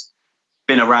I've just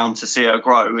been around to see her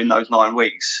grow in those 9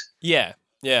 weeks. Yeah.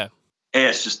 Yeah,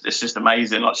 it's just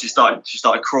amazing. Like she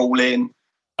started crawling.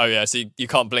 Oh yeah, so you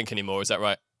can't blink anymore, is that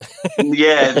right?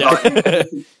 Yeah. Like,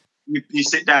 you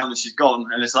sit down and she's gone,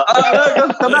 and it's like, oh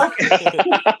no, come back.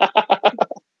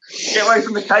 Get away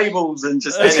from the cables and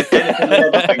just anything and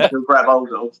everything to grab hold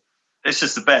of. It's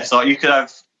just the best. Like you could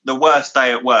have the worst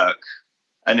day at work,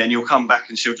 and then you'll come back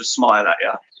and she'll just smile at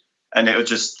you, and it'll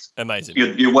just Amazing.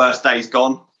 Your worst day's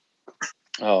gone.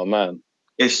 Oh man,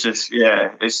 it's just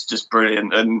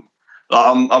brilliant, and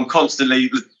like, I'm constantly.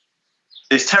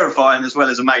 It's terrifying as well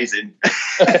as amazing.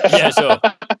 Yeah, sure.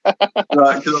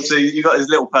 Right, because obviously you've got this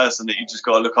little person that you just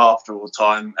got to look after all the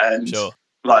time, and Sure.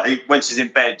 like when she's in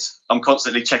bed, I'm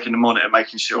constantly checking the monitor,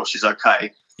 making sure she's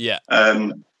okay. Yeah.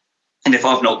 And if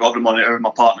I've not got the monitor and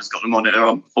my partner's got the monitor,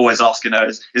 I'm always asking her,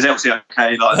 "Is Elsie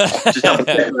okay?" Like just double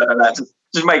checking her that,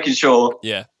 just making sure.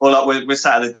 Yeah. Or like we're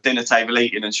sat at the dinner table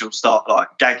eating, and she'll start like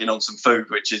gagging on some food,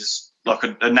 which is like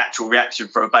a natural reaction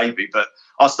for a baby, but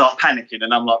I start panicking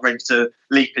and I'm like ready to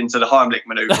leap into the Heimlich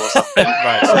maneuver or something.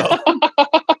 Right. Sure.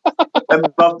 And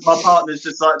my partner's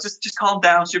just like, just calm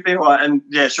down, she'll be all right. And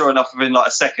yeah, sure enough, within like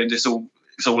a second, it's all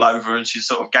over, and she's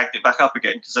sort of gagged it back up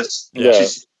again because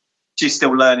she's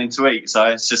still learning to eat. So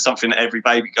it's just something that every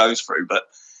baby goes through. But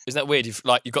isn't that weird? You've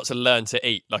got to learn to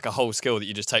eat, like a whole skill that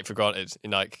you just take for granted.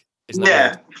 Isn't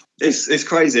that weird? It's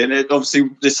crazy, and obviously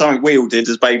there's something we all did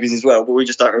as babies as well, but we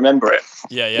just don't remember it.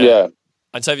 Yeah.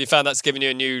 And so have you found that's given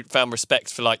you a newfound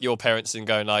respect for like your parents and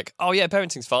going like, oh yeah,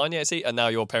 parenting's fine, yeah, see, and now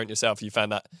you're a parent yourself, you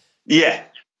found that? Yeah,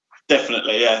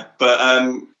 definitely, yeah. But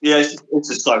it's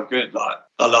just so good. Like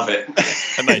I love it.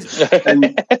 Amazing.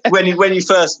 And when you're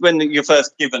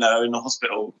first given her in the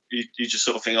hospital, you just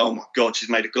sort of think, oh my god, she's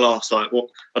made of glass. Like, what?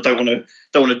 I don't want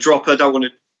to drop her. I don't want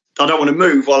to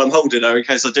move while I'm holding her in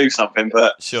case I do something.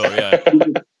 But sure, yeah.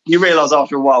 You realise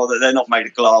after a while that they're not made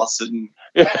of glass, and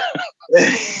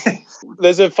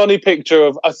there's a funny picture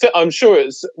of. I'm sure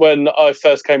it's when I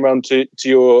first came around to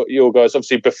your guys,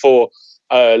 obviously before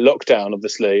lockdown,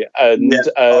 obviously, and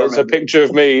there's a picture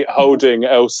of me holding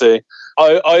Elsie.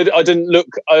 I didn't look,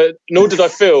 nor did I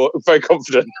feel very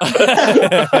confident.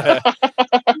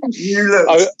 You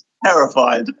look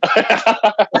terrified.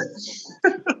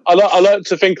 I like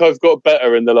to think I've got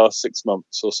better in the last 6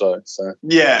 months or so. So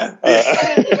yeah.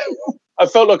 I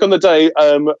felt like on the day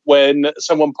when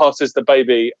someone passes the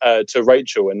baby to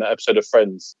Rachel in that episode of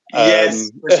Friends.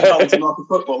 Yes, which holds him like a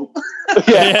football.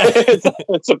 Yeah,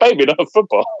 it's a baby, not a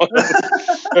football.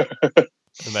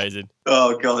 Amazing.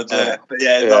 Oh god, yeah. But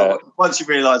like, once you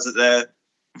realise that they're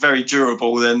very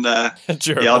durable, then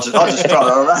durable. I'll just throw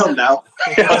her around now.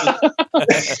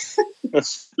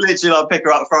 Literally, I pick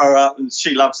her up, throw her up, and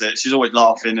she loves it. She's always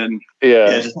laughing, and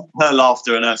just her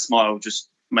laughter and her smile just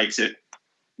makes it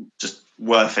just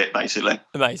worth it, basically.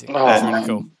 Amazing. That's really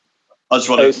cool. I just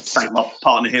want to thank my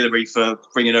partner Hillary for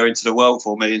bringing her into the world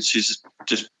for me, and she's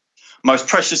just most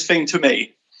precious thing to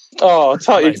me. Oh,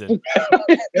 you're going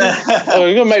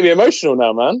to make me emotional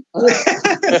now, man.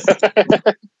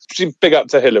 Big up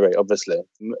to Hillary, obviously.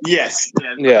 Yes.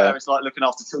 Yeah. It's like looking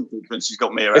after children when she's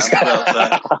got me around as well.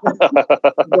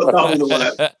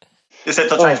 So.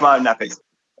 Except I change my own nappies.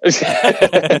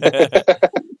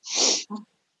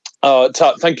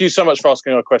 Thank you so much for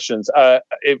asking our questions.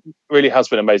 It really has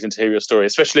been amazing to hear your story,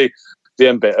 especially the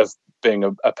end bit of being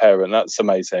a parent. That's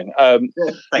amazing. Thank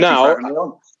you for having me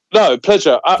on. No,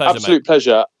 pleasure. Absolute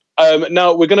pleasure.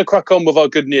 Now we're going to crack on with our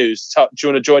good news. Do you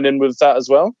want to join in with that as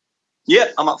well? Yeah,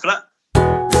 I'm up for that.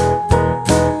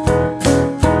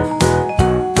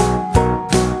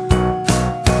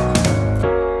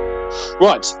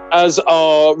 Right. As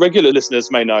our regular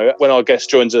listeners may know, when our guest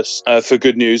joins us for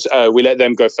good news, we let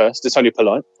them go first. It's only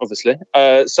polite, obviously.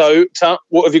 So, Tut,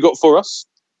 what have you got for us?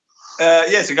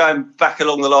 So going back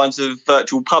along the lines of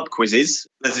virtual pub quizzes,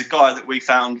 there's a guy that we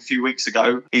found a few weeks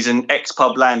ago. He's an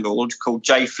ex-pub landlord called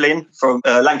Jay Flynn from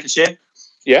Lancashire.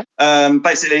 Yeah.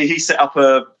 Basically, he set up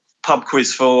a pub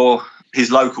quiz for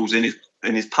his locals in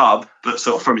his pub, but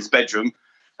sort of from his bedroom.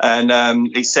 And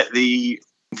he set the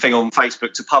thing on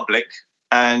Facebook to public.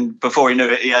 And before he knew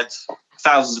it, he had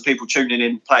thousands of people tuning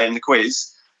in, playing the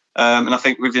quiz. And I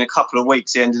think within a couple of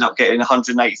weeks, he ended up getting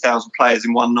 180,000 players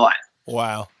in one night.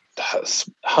 Wow. That's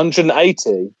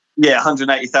 180? Yeah,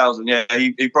 180,000. Yeah,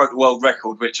 he broke the world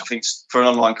record, which I think for an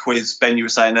online quiz, Ben, you were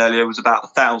saying earlier, was about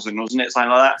 1,000, wasn't it? Something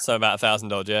like that. So about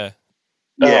 1,000 odd, yeah.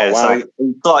 Yeah, wow. So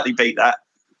he slightly beat that.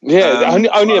 Yeah,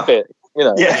 only a bit, you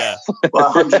know. Yeah,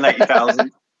 well,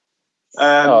 180,000.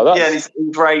 And he's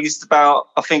raised about,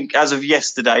 I think as of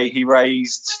yesterday, he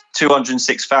raised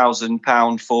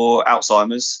 £206,000 for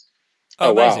Alzheimer's.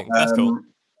 Oh, amazing. Wow. That's cool.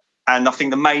 And I think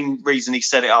the main reason he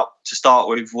set it up to start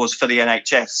with was for the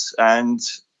NHS, and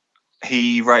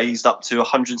he raised up to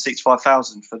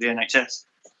 165,000 for the NHS.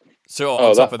 So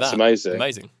on top of that,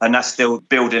 amazing. And that's still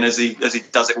building as he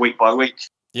does it week by week.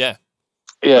 Yeah.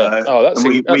 Yeah.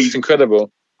 That's incredible.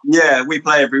 Yeah, we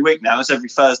play every week now. It's every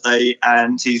Thursday,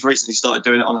 and he's recently started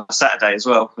doing it on a Saturday as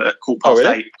well at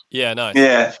 8:15. Yeah, nice.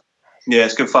 Yeah. Yeah,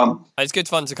 it's good fun. And it's good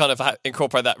fun to kind of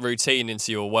incorporate that routine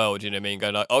into your world, you know what I mean? Go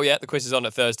like, oh yeah, the quiz is on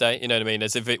at Thursday, you know what I mean?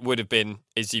 As if it would have been,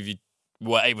 as if you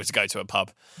were able to go to a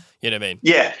pub, you know what I mean?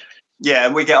 Yeah,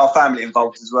 and we get our family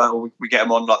involved as well. We get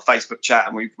them on like Facebook chat,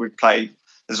 and we play.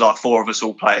 There's like 4 of us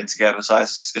all playing together, so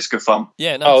it's good fun.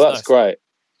 Yeah, nice, that's great.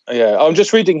 Yeah, I'm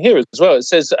just reading here as well. It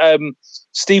says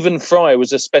Stephen Fry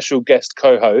was a special guest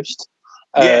co-host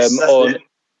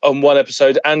on one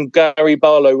episode, and Gary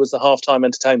Barlow was the halftime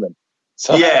entertainment.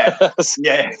 So, yeah,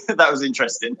 that was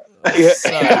interesting. Yeah.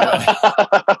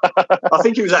 I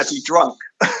think he was actually drunk.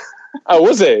 Oh,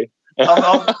 was he? I'm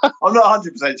not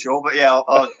 100% sure, but yeah,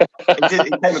 he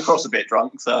came across a bit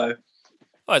drunk. So,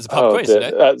 it's a pub quiz, isn't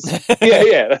it? That's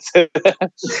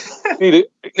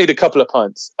it. need a couple of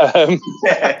pints.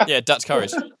 Yeah, Dutch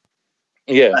courage.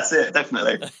 Yeah, that's it,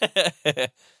 definitely.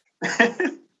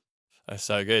 That's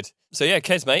so good. So yeah,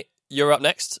 Kez, mate, you're up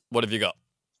next. What have you got?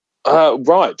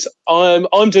 Right,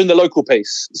 I'm doing the local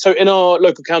piece. So in our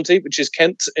local county, which is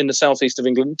Kent in the southeast of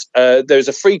England, there's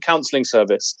a free counselling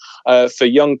service for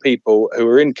young people who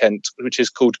are in Kent, which is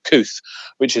called Couth,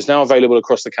 which is now available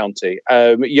across the county.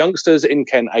 Youngsters in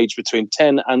Kent aged between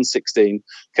 10 and 16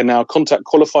 can now contact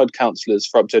qualified counsellors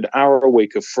for up to an hour a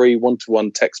week of free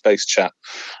one-to-one text-based chat.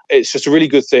 It's just a really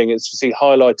good thing. It's just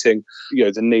highlighting,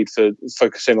 the need for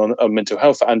focusing on mental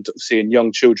health and seeing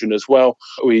young children as well.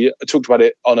 We talked about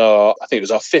it on I think it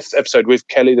was our 5th episode with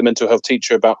Kelly, the mental health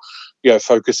teacher, about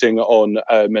focusing on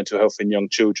mental health in young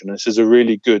children. This is a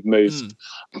really good move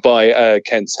by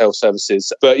Kent's Health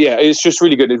Services. But yeah, it's just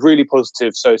really good. It's really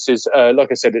positive. So it is,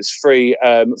 like I said, it's free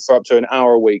for up to an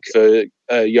hour a week for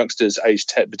youngsters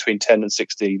aged between 10 and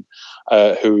 16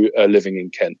 who are living in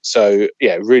Kent. So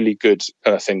yeah, really good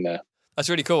thing there. That's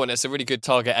really cool, and it's a really good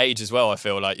target age as well. I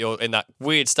feel like you're in that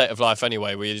weird state of life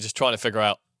anyway, where you're just trying to figure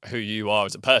out who you are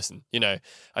as a person,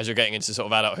 as you're getting into sort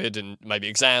of adulthood and maybe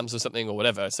exams or something or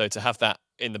whatever. So to have that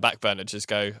in the back burner, just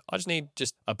go, I just need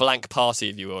just a blank party,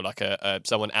 if you will, like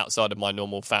someone outside of my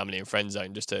normal family and friend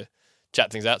zone just to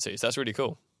chat things out to. So that's really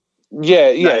cool. Yeah,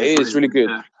 it is really good.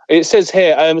 It says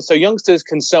here, so youngsters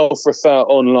can self-refer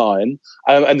online,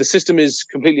 and the system is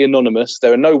completely anonymous.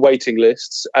 There are no waiting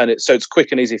lists, and so it's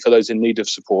quick and easy for those in need of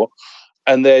support.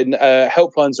 And then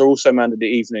helplines are also manned in the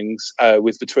evenings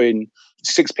with between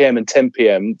 6 p.m. and 10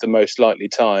 p.m. the most likely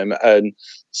time, and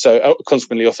so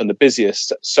consequently often the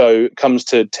busiest. So it comes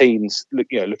to teens,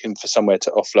 looking for somewhere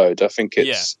to offload. I think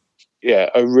it's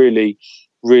a really,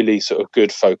 really sort of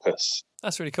good focus.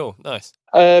 That's really cool. Nice.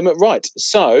 Right.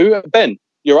 So Ben,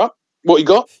 you're up. What you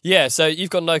got? Yeah. So you've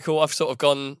gone local. I've sort of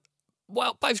gone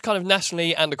both kind of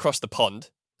nationally and across the pond.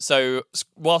 So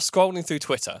while scrolling through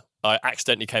Twitter, I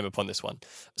accidentally came upon this one.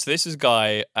 So this is a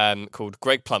guy called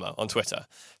Greg Plummer on Twitter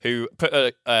who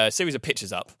put a series of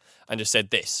pictures up and just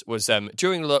said this was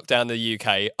during the lockdown in the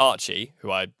UK, Archie, who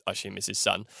I assume is his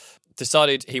son,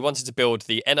 decided he wanted to build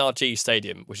the NRG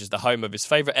Stadium, which is the home of his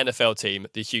favourite NFL team,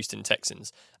 the Houston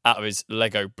Texans, out of his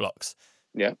Lego blocks.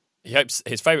 Yeah. He hopes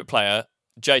his favourite player,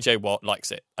 JJ Watt,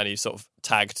 likes it, and he sort of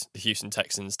tagged the Houston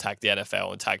Texans, tagged the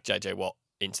NFL, and tagged JJ Watt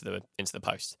into the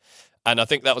post. And I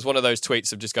think that was one of those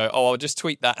tweets of just go, I'll just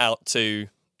tweet that out to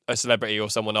a celebrity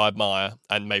or someone I admire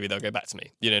and maybe they'll go back to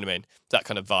me. You know what I mean? That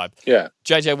kind of vibe. Yeah.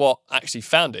 JJ Watt actually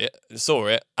found it, saw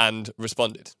it and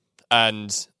responded.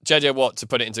 And JJ Watt, to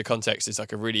put it into context, is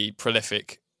like a really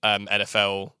prolific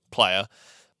NFL player.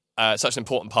 Such an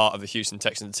important part of the Houston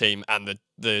Texans team and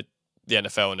the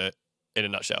NFL in a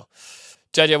nutshell.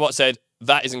 JJ Watt said,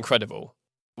 "That is incredible.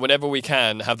 Whenever we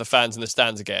can have the fans in the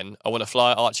stands again, I want to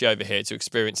fly Archie over here to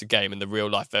experience a game in the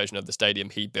real-life version of the stadium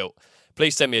he built.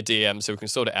 Please send me a DM so we can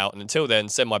sort it out. And until then,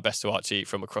 send my best to Archie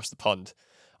from across the pond."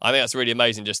 I think that's really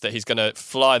amazing, just that he's going to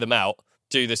fly them out,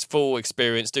 do this full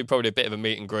experience, do probably a bit of a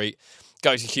meet and greet,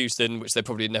 go to Houston, which they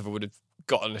probably never would have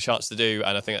gotten a chance to do.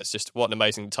 And I think that's just what an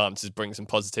amazing time to bring some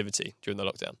positivity during the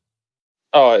lockdown.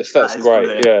 Oh, that's great.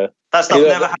 Brilliant. Yeah. That stuff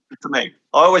never happened to me.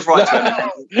 I always write to him.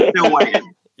 Still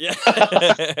waiting. Yeah.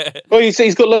 Well, you see,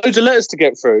 he's got loads of letters to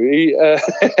get through. Yeah,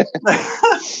 but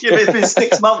it's been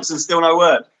 6 months and still no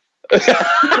word.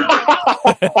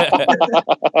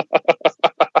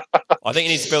 I think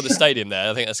you need to build a stadium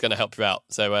there. I think that's going to help you out.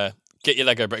 So get your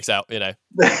Lego bricks out,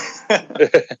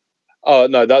 Oh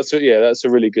no, that's a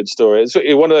really good story. It's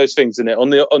one of those things, isn't it? On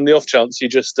the off chance you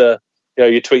just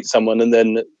you tweet someone and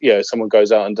then someone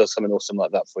goes out and does something awesome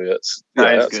like that for you.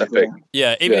 That's epic.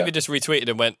 Yeah, even if you just retweeted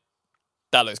and went,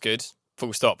 "That looks good,"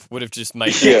 full stop, would have just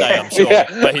made their day, I'm sure. Yeah.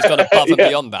 But he's gone above and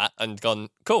beyond that and gone,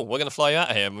 "Cool, we're going to fly you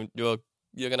out of here and you're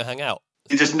going to hang out."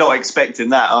 You're just not expecting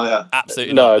that, are you?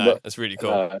 Absolutely not. That's really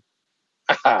cool.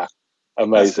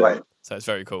 Amazing. So it's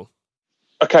very cool.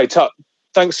 Okay,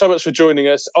 thanks so much for joining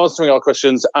us, answering our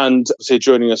questions, and obviously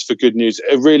joining us for good news.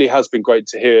 It really has been great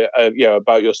to hear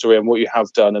about your story and what you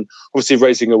have done, and obviously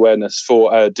raising awareness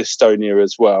for dystonia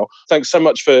as well. Thanks so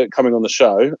much for coming on the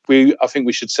show. I think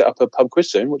we should set up a pub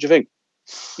quiz soon. What do you think?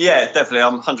 Yeah, definitely.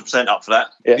 I'm 100% up for that.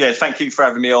 Yeah, thank you for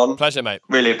having me on. Pleasure, mate.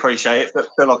 Really appreciate it.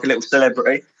 Feel like a little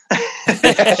celebrity.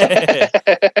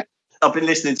 I've been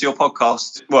listening to your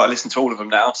podcast. Well, I listen to all of them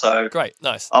now. So great,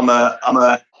 nice. I'm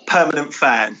a permanent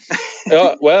fan.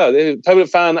 Permanent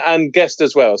fan and guest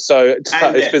as well. So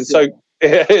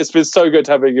it's been so good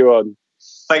having you on.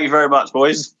 Thank you very much,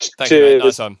 boys. Thank you, mate.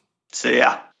 Nice one. See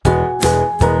ya.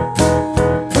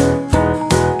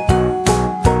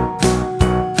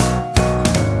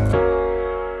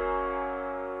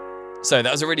 So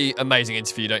that was a really amazing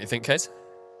interview, don't you think, Kez?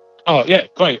 Oh, yeah,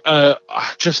 great.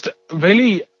 Just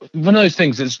really one of those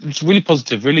things. It's really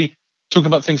positive, really talking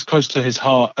about things close to his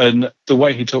heart, and the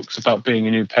way he talks about being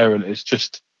a new parent is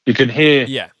just, you can hear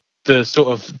the sort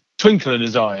of twinkle in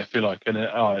his eye, if you like, and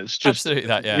it's just absolutely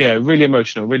that, really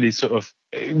emotional, really sort of,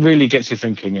 it really gets you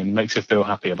thinking and makes you feel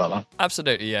happy about that.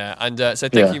 Absolutely, yeah. And so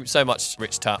thank you so much,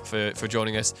 Rich Tapp, for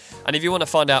joining us. And if you want to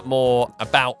find out more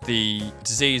about the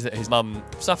disease that his mum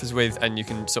suffers with, and you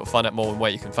can sort of find out more on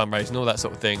where you can fundraise and all that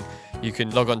sort of thing, you can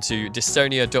log on to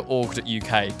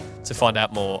dystonia.org.uk to find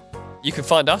out more. You can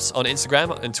find us on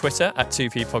Instagram and Twitter at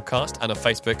 2P Podcast, and on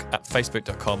Facebook at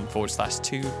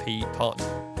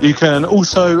facebook.com/2ppod. You can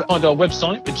also find our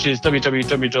website, which is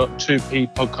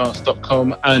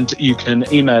www.2ppodcast.com, and you can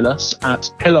email us at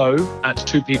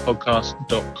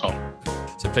hello@2ppodcast.com.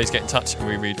 So please get in touch, and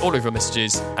we read all of your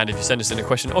messages. And if you send us in a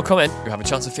question or comment, you'll have a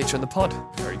chance to feature on the pod.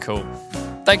 Very cool.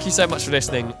 Thank you so much for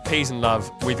listening. Peas and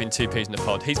love. We've been 2 Peas in the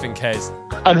Pod. He's been Kez.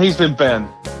 And he's been Ben.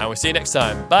 And we'll see you next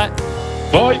time. Bye.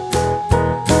 Bye.